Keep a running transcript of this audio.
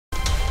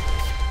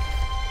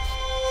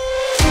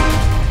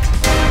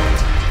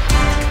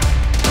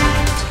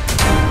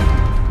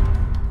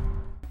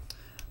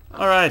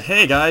Alright,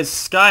 hey guys,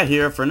 Sky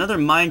here for another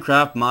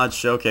Minecraft mod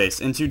showcase,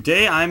 and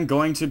today I'm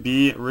going to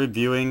be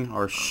reviewing,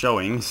 or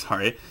showing,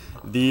 sorry,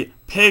 the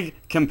Pig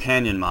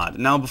Companion mod.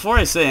 Now before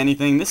I say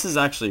anything, this is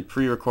actually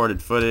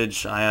pre-recorded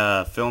footage.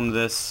 I filmed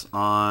this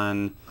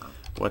on,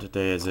 what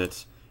day is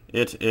it?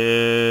 It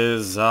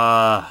is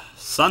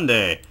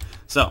Sunday.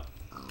 So,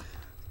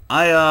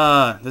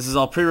 this is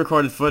all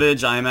pre-recorded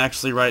footage. I am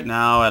actually right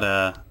now at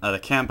a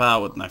camp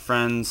out with my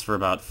friends for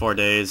about 4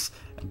 days.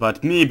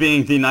 But me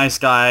being the nice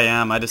guy I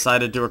am, I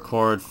decided to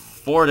record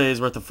 4 days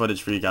worth of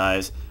footage for you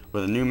guys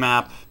with a new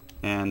map,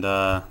 and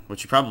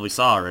which you probably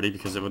saw already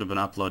because it would have been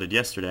uploaded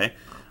yesterday.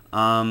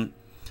 Yeah.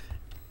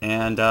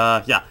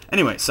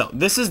 Anyway, so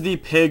this is the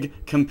Pig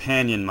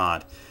Companion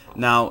mod.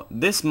 Now,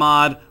 this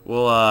mod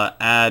will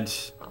add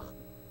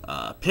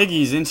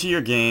piggies into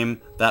your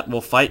game that will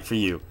fight for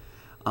you.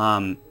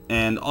 And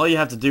all you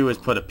have to do is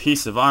put a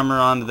piece of armor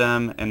onto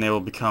them, and they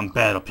will become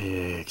battle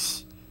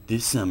pigs.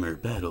 This summer,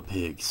 battle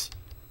pigs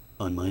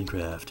on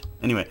Minecraft.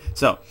 Anyway,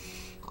 so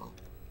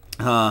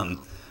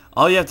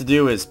all you have to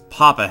do is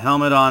pop a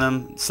helmet on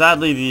them.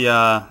 Sadly,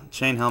 the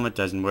chain helmet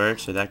doesn't work,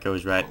 so that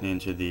goes right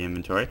into the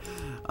inventory.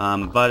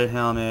 Butter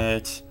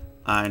helmet,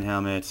 iron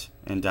helmet,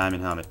 and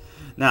diamond helmet.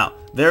 Now,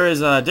 there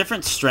is a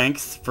different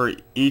strength for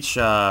each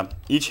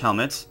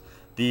helmet.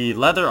 The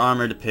leather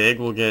armored pig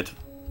will get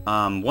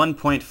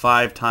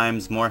 1.5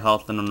 times more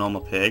health than a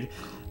normal pig.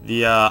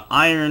 The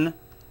iron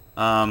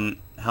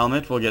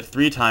helmet will get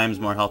 3 times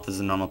more health as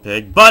a normal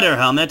pig. Butter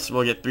helmet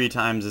will get 3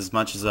 times as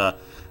much as a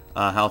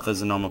health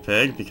as a normal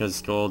pig,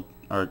 because gold,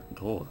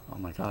 oh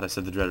my god, I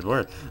said the dreaded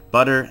word.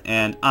 Butter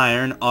and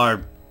iron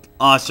are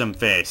awesome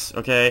face,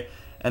 okay?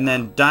 And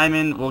then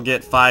diamond will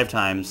get 5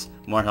 times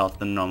more health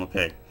than a normal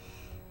pig.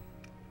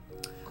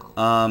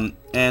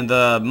 And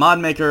the mod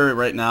maker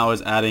right now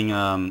is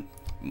adding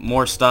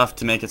more stuff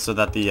to make it so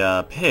that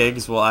the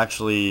pigs will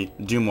actually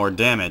do more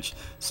damage.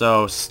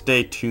 So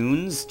stay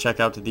tuned,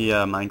 check out the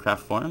Minecraft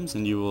forums,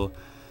 and you will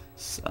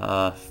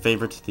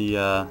favorite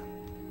the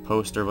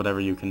post or whatever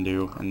you can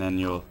do, and then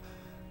you'll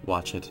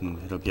watch it and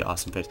it'll be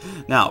awesome face.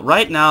 Now,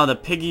 right now the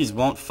piggies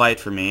won't fight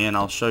for me, and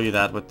I'll show you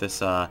that with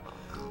this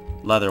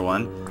leather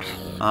one.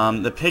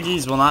 The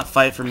piggies will not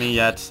fight for me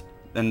yet,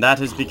 and that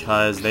is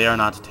because they are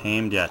not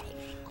tamed yet.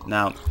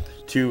 Now,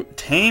 to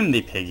tame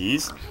the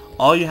piggies,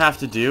 all you have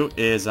to do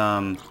is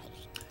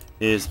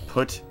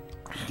put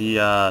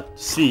the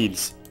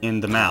seeds in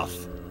the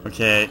mouth.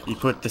 Okay, you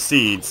put the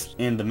seeds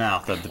in the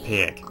mouth of the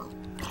pig,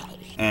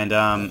 and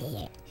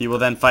he will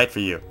then fight for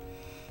you.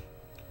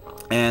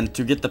 And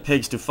to get the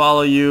pigs to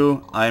follow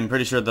you, I'm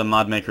pretty sure the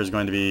mod maker is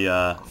going to be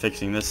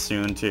fixing this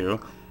soon too.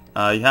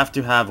 You have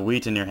to have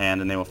wheat in your hand,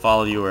 and they will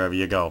follow you wherever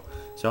you go.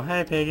 So,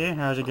 hey piggy,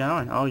 how's it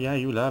going? Oh yeah,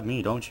 you love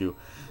me, don't you?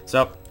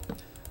 So,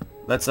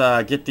 let's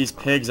get these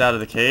pigs out of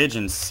the cage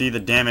and see the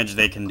damage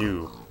they can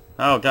do.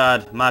 Oh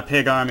god, my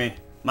pig army.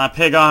 My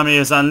pig army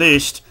is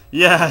unleashed.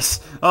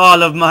 Yes,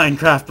 all of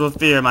Minecraft will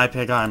fear my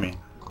pig army.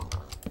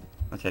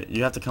 Okay,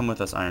 you have to come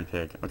with us, Iron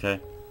Pig, okay?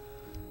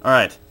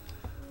 Alright.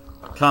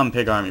 Come,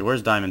 pig army.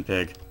 Where's Diamond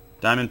Pig?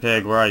 Diamond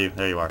Pig, where are you?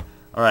 There you are.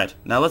 Alright,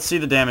 now let's see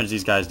the damage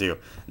these guys do.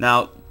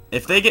 Now,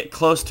 if they get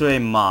close to a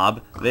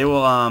mob, they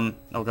will,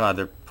 oh god,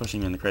 they're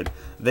pushing me in the crate.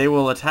 They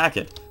will attack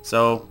it.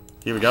 So,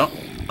 here we go.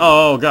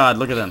 Oh god,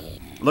 look at them.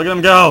 Look at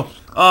them go!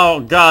 Oh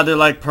god, they're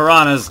like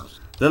piranhas.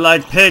 They're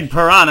like pig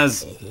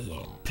piranhas.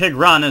 Pig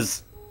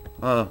ranas.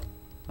 I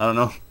don't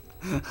know.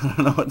 I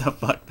don't know what the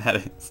fuck that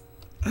is.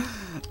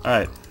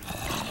 Alright.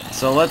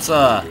 So let's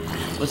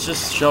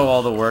just show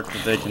all the work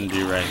that they can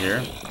do right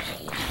here.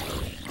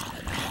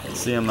 Let's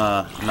see them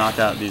knock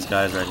out these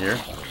guys right here.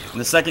 And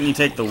the second you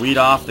take the wheat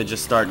off, they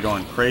just start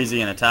going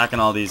crazy and attacking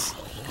all these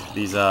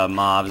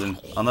mobs, and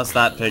unless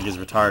that pig is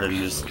retarded and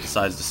just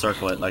decides to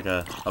circle it like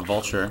a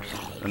vulture,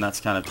 then that's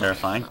kind of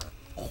terrifying.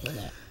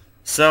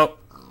 So,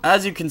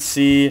 as you can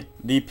see,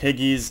 the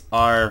piggies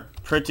are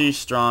pretty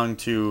strong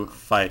to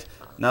fight.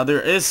 Now,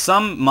 there is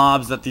some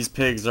mobs that these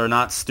pigs are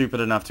not stupid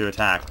enough to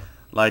attack.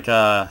 Like,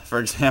 for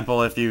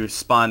example, if I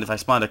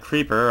spawned a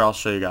creeper, I'll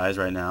show you guys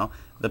right now,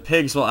 the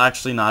pigs will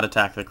actually not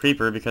attack the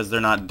creeper because they're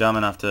not dumb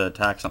enough to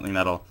attack something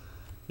that'll,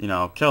 you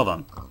know, kill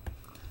them.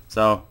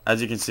 So, as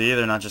you can see,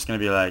 they're not just going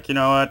to be like, you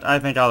know what, I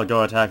think I'll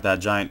go attack that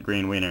giant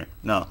green wiener.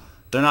 No,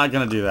 they're not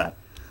going to do that.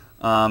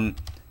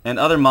 And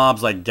other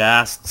mobs like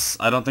ghasts,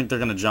 I don't think they're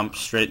going to jump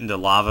straight into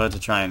lava to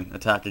try and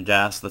attack a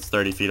ghast that's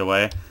 30 feet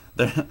away.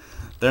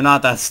 They're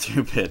not that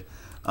stupid.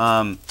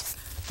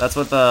 That's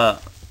what the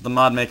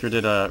mod maker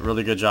did a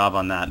really good job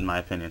on that, in my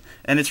opinion.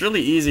 And it's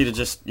really easy to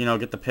just, you know,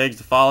 get the pigs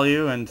to follow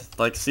you and,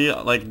 like, see,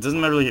 like, it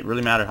doesn't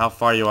really matter how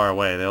far you are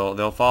away.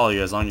 They'll follow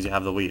you as long as you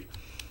have the wheat.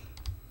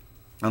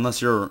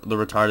 Unless you're the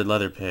retarded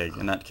leather pig.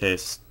 In that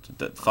case,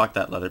 fuck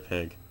that leather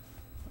pig.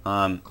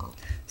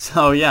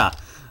 So yeah.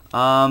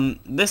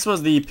 This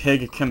was the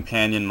Pig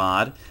Companion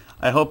mod.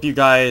 I hope you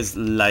guys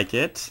like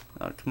it.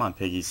 Oh, come on,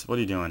 piggies. What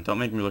are you doing? Don't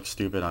make me look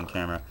stupid on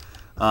camera.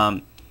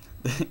 And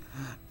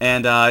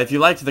if you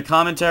liked the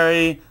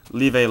commentary,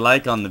 leave a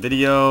like on the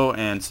video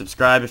and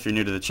subscribe if you're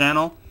new to the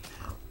channel.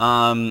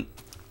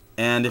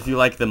 And if you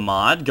like the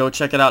mod, go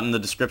check it out in the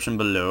description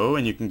below,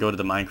 and you can go to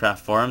the Minecraft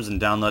forums and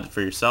download it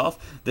for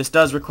yourself. This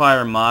does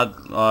require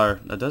mod,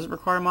 or does it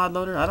require mod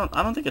loader? I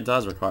don't think it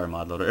does require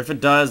mod loader. If it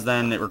does,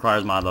 then it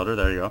requires mod loader.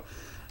 There you go.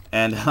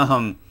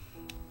 And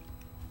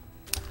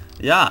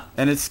yeah,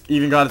 and it's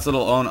even got its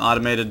little own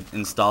automated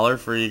installer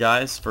for you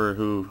guys, for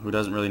who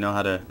doesn't really know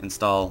how to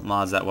install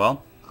mods that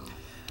well.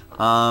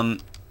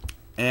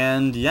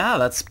 And yeah,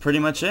 that's pretty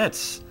much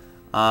it.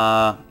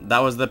 That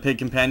was the Pig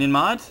Companion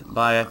mod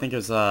by, I think it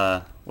was,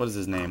 what is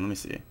his name? Let me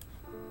see.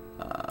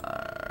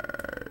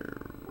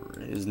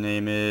 His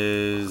name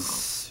is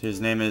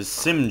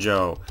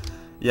Simjoe.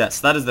 Yes,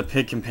 that is the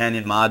Pig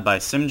Companion mod by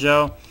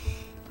Simjoe.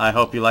 I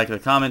hope you like the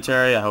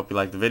commentary. I hope you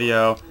like the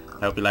video.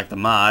 I hope you like the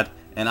mod.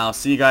 And I'll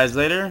see you guys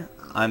later.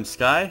 I'm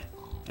Sky,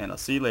 and I'll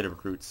see you later,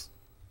 recruits.